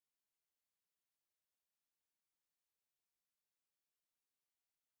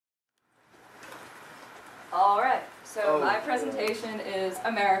Alright, so my presentation is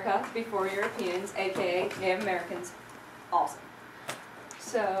America before Europeans, aka Native Americans. Awesome.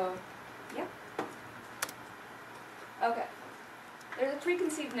 So, yeah. Okay. There's a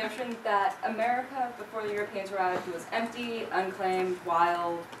preconceived notion that America before the Europeans arrived was empty, unclaimed,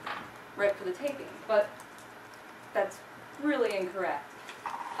 wild, ripe for the taking, but that's really incorrect.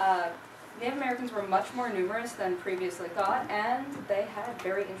 Native Americans were much more numerous than previously thought, and they had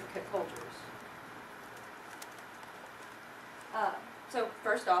very intricate cultures. So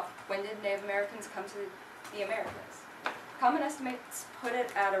first off, when did Native Americans come to the Americas? Common estimates put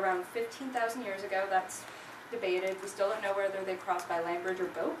it at around 15,000 years ago. That's debated. We still don't know whether they crossed by land bridge or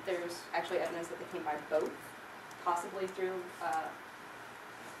boat. There's actually evidence that they came by boat, possibly through,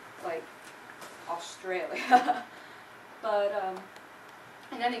 like, Australia. But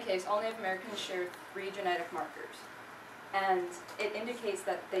in any case, all Native Americans shared 3 genetic markers, and it indicates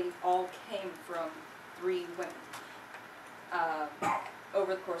that they all came from 3 women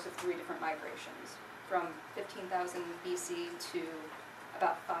over the course of 3 different migrations, from 15,000 BC to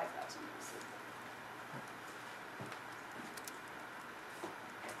about 5,000 BC.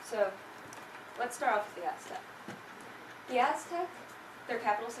 So let's start off with the Aztec. The Aztec, their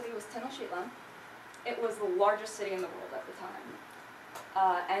capital city was Tenochtitlan. It was the largest city in the world at the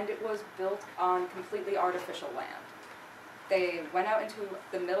time, and it was built on completely artificial land. They went out into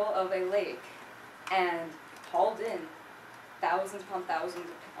the middle of a lake and hauled in thousands upon thousands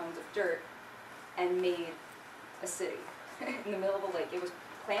of pounds of dirt and made a city in the middle of a lake. It was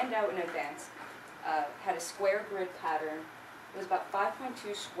planned out in advance, had a square grid pattern. It was about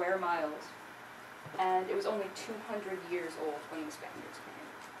 5.2 square miles, and it was only 200 years old when the Spaniards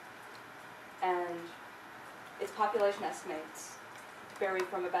came. And its population estimates vary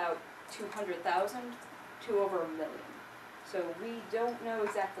from about 200,000 to over 1 million. So we don't know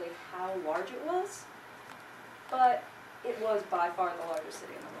exactly how large it was, but it was by far the largest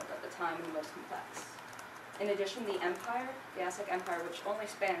city in the world at the time and the most complex. In addition, the empire, the Aztec Empire, which only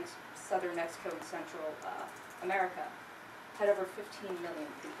spans southern Mexico and Central America, had over 15 million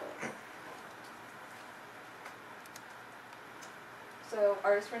people. So,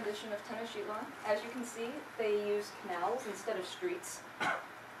 artist rendition of Tenochtitlan. As you can see, they used canals instead of streets,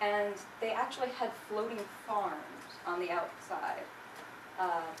 and they actually had floating farms on the outside.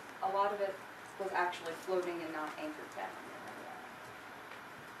 A lot of it was actually floating and not anchored down.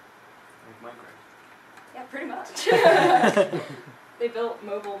 Like Minecraft. Yeah, pretty much. They built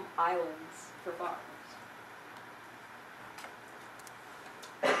mobile islands for farms.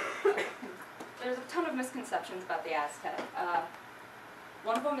 There's a ton of misconceptions about the Aztec.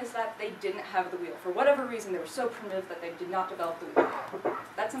 One of them is that they didn't have the wheel. For whatever reason, they were so primitive that they did not develop the wheel.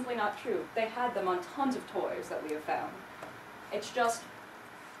 That's simply not true. They had them on tons of toys that we have found. It's just,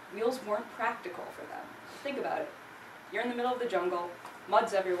 wheels weren't practical for them. Think about it. You're in the middle of the jungle,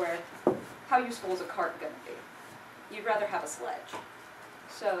 mud's everywhere. How useful is a cart going to be? You'd rather have a sledge.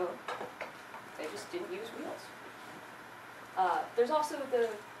 So, they just didn't use wheels. There's also the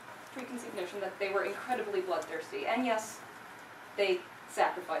preconceived notion that they were incredibly bloodthirsty. And yes, they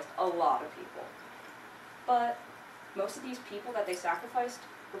sacrificed a lot of people. But most of these people that they sacrificed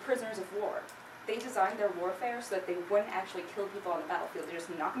were prisoners of war. They designed their warfare so that they wouldn't actually kill people on the battlefield. They just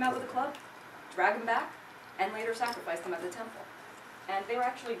knock them out with a club, drag them back, and later sacrifice them at the temple. And they were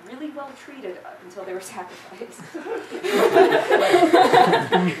actually really well treated until they were sacrificed.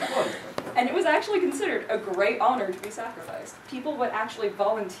 And it was actually considered a great honor to be sacrificed. People would actually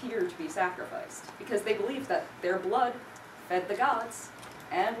volunteer to be sacrificed because they believed that their blood fed the gods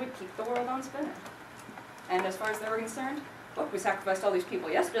and would keep the world on spinning. And as far as they were concerned, look, we sacrificed all these people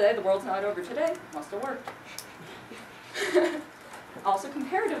yesterday, the world's not over today, must have worked. Also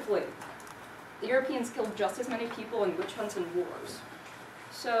comparatively, the Europeans killed just as many people in witch hunts and wars.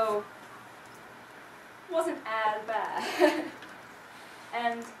 So, it wasn't as bad.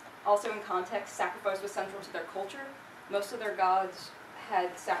 And also in context, sacrifice was central to their culture. Most of their gods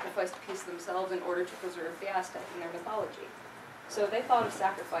had sacrificed a piece of themselves in order to preserve the Aztec in their mythology. So they thought of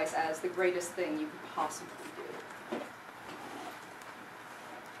sacrifice as the greatest thing you could possibly do.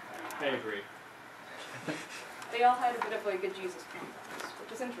 I agree. They all had a bit of like a Jesus complex,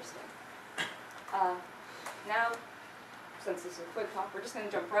 which is interesting. Now, since this is a quick talk, we're just going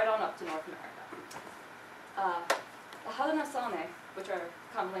to jump right on up to North America. The Haudenosaunee, which are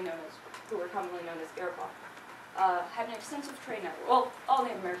commonly known as Iroquois, had an extensive trade network. Well, all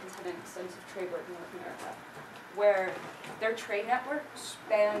Native Americans had an extensive trade network in North America, where their trade network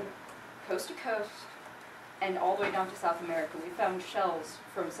spanned coast to coast and all the way down to South America. We found shells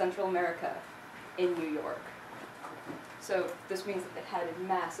from Central America in New York. So this means that they had a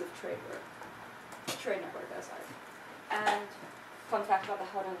massive trade route. trade network outside. And fun fact about the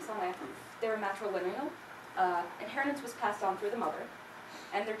Howden and Sunday, they were matrilineal. Inheritance was passed on through the mother,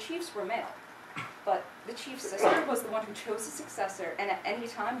 and their chiefs were male. But the chief's sister was the one who chose a successor, and at any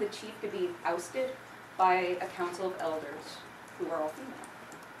time the chief could be ousted by a council of elders who were all female.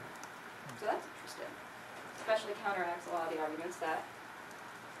 So that's interesting. Especially counteracts a lot of the arguments that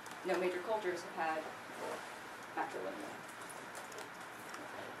no major cultures have had matrilineal.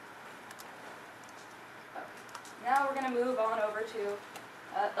 Okay. Now we're going to move on over to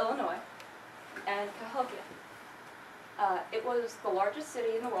Illinois and Cahokia. It was the largest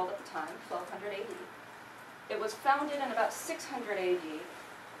city in the world at the time, 1200 AD. It was founded in about 600 AD,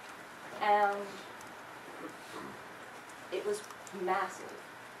 and it was massive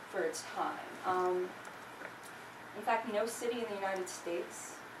for its time. In fact, no city in the United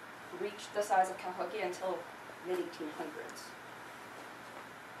States reached the size of Cahokia until mid-1800s.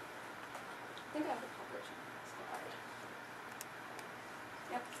 I think I have the population slide.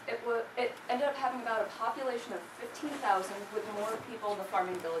 Yep, it ended up having about a population of 15,000, with more people in the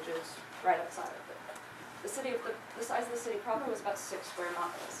farming villages right outside of it. The size of the city proper was about 6 square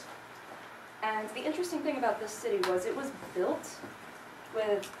miles. And the interesting thing about this city was it was built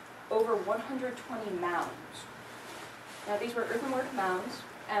with over 120 mounds. Now these were earthenwork mounds,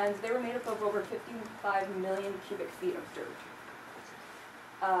 and they were made up of over 55 million cubic feet of dirt.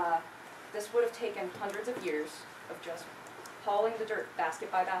 This would have taken hundreds of years of just hauling the dirt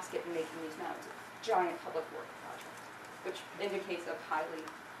basket by basket and making these mounds. A giant public work project, which indicates a highly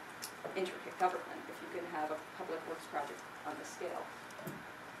intricate government if you can have a public works project on this scale.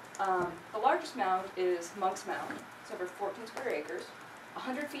 The largest mound is Monk's Mound. It's over 14 square acres,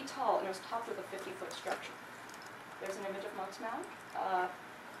 100 feet tall, and it was topped with a 50-foot structure. There's an image of Monk's Mound.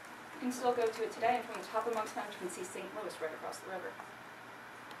 You can still go to it today, and from the top of Monk's Mound, you can see St. Louis right across the river.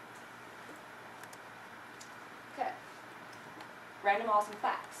 Okay. Random awesome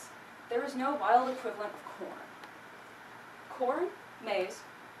facts. There is no wild equivalent of corn. Corn, maize,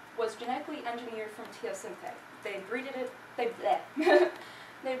 was genetically engineered from teosinte. They breeded it,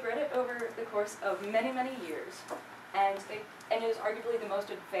 they bred it over the course of many, many years, and it is arguably the most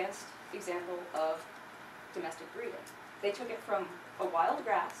advanced example of domestic breeding. They took it from a wild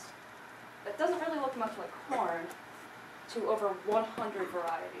grass that doesn't really look much like corn to over 100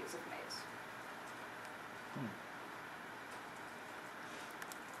 varieties of maize.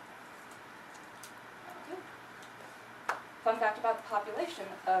 Okay. Fun fact about the population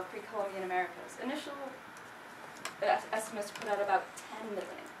of pre-Columbian Americas. Initial estimates put out about 10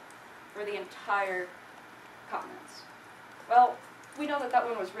 million for the entire continents. Well, we know that that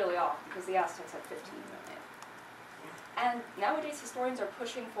one was really off because the Aztecs had 15 million. And nowadays historians are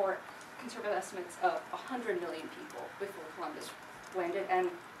pushing for conservative estimates of 100 million people before Columbus landed, and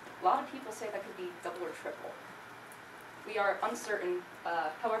a lot of people say that could be double or triple. We are uncertain.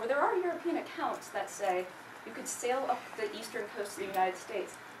 However, there are European accounts that say you could sail up the eastern coast of the United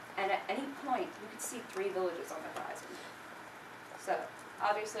States, and at any point you could see 3 villages on the horizon. So,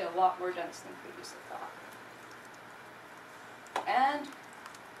 obviously a lot more dense than previously thought. And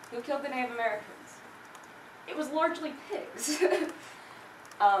who killed the Native Americans? It was largely pigs.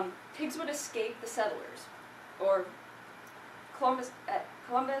 Pigs would escape the settlers, or Columbus,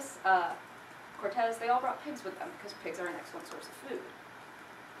 Cortez, they all brought pigs with them because pigs are an excellent source of food.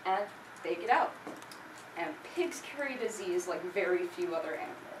 And they get out. And pigs carry disease like very few other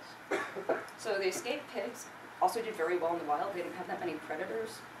animals. So the escaped pigs also did very well in the wild. They didn't have that many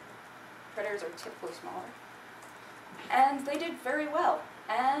predators. Predators are typically smaller. And they did very well.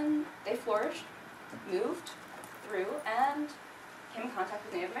 And they flourished, moved through, and came in contact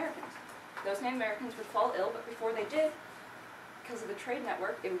with Native Americans. Those Native Americans would fall ill, but before they did, because of the trade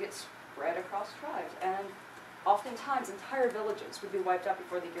network, it would get spread across tribes. And oftentimes, entire villages would be wiped out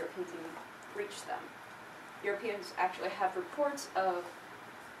before the Europeans even reached them. Europeans actually have reports of,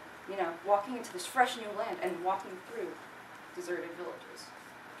 walking into this fresh new land and walking through deserted villages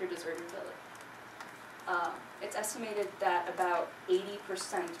after deserted village. It's estimated that about 80%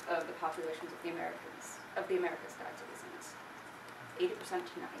 of the populations of the Americas died to disease. 80% to 90%,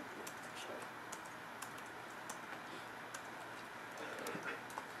 actually.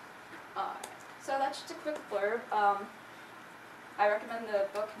 So that's just a quick blurb. I recommend the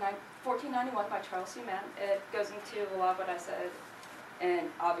book 1491 by Charles C. Mann. It goes into a lot of what I said,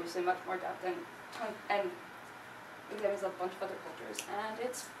 and obviously much more depth, and examines a bunch of other cultures. And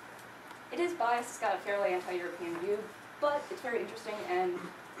it is biased. It's got a fairly anti-European view, but it's very interesting and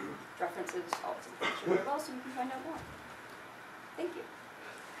references all this information very well, so you can find out more. Thank you.